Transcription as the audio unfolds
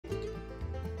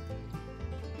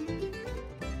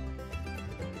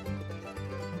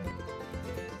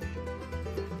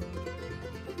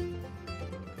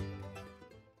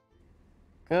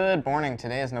Good morning.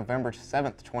 Today is November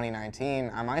 7th,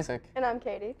 2019. I'm Isaac. And I'm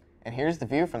Katie. And here's the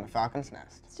view from the Falcon's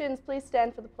Nest. Students, please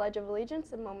stand for the Pledge of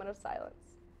Allegiance and moment of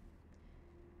silence.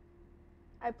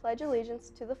 I pledge allegiance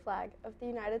to the flag of the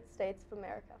United States of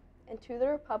America and to the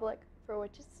republic for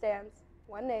which it stands,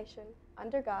 one nation,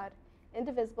 under God,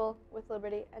 indivisible, with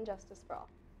liberty and justice for all.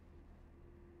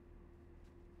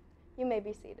 You may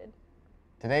be seated.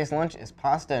 Today's lunch is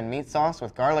pasta and meat sauce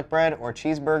with garlic bread or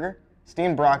cheeseburger,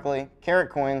 steamed broccoli, carrot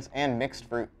coins, and mixed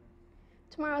fruit.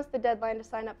 Tomorrow is the deadline to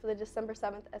sign up for the December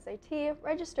 7th SAT.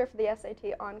 Register for the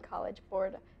SAT on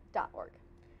collegeboard.org.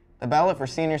 The ballot for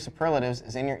senior superlatives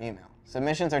is in your email.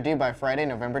 Submissions are due by Friday,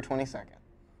 November 22nd.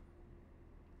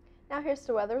 Now here's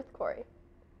the weather with Corey.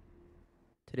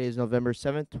 Today is November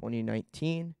 7th,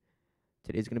 2019.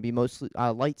 Today's going to be mostly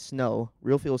light snow.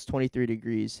 Real feel is 23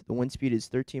 degrees. The wind speed is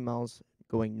 13 miles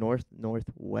going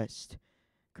north-northwest.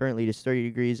 Currently it is 30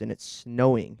 degrees and it's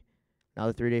snowing. Now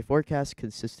the 3-day forecast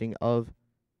consisting of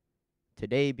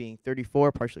today being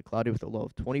 34, partially cloudy with a low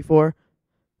of 24.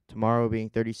 Tomorrow being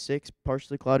 36,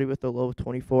 partially cloudy with a low of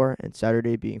 24. And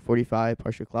Saturday being 45,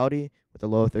 partially cloudy with a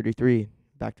low of 33.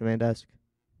 Back to main desk.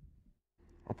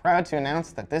 We're proud to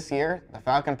announce that this year, the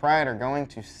Falcon Pride are going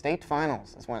to state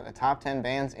finals as one of the top 10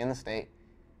 bands in the state.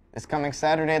 This coming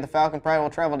Saturday, the Falcon Pride will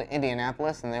travel to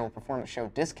Indianapolis and they will perform the show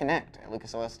Disconnect at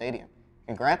Lucas Oil Stadium.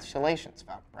 Congratulations,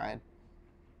 Falcon Pride.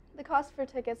 The cost for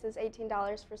tickets is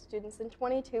 $18 for students and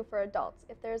 $22 for adults.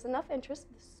 If there is enough interest,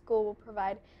 the school will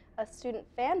provide a student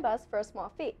fan bus for a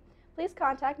small fee. Please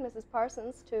contact Mrs.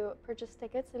 Parsons to purchase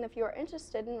tickets, and if you are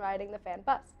interested in riding the fan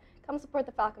bus, come support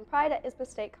the Falcon Pride at ISPA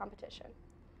State Competition.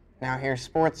 Now here's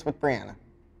sports with Brianna.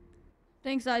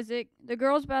 Thanks, Isaac. The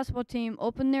girls' basketball team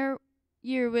opened their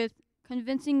year with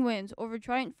convincing wins over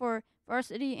Trident for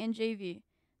varsity and JV.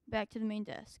 Back to the main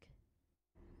desk.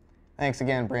 Thanks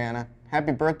again, Brianna.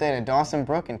 Happy birthday to Dawson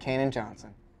Brook and Kanan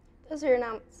Johnson. Those are your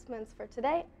announcements for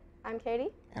today. I'm Katie.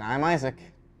 And I'm Isaac.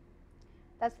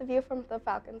 That's the view from the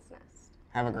Falcon's Nest.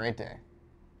 Have a great day.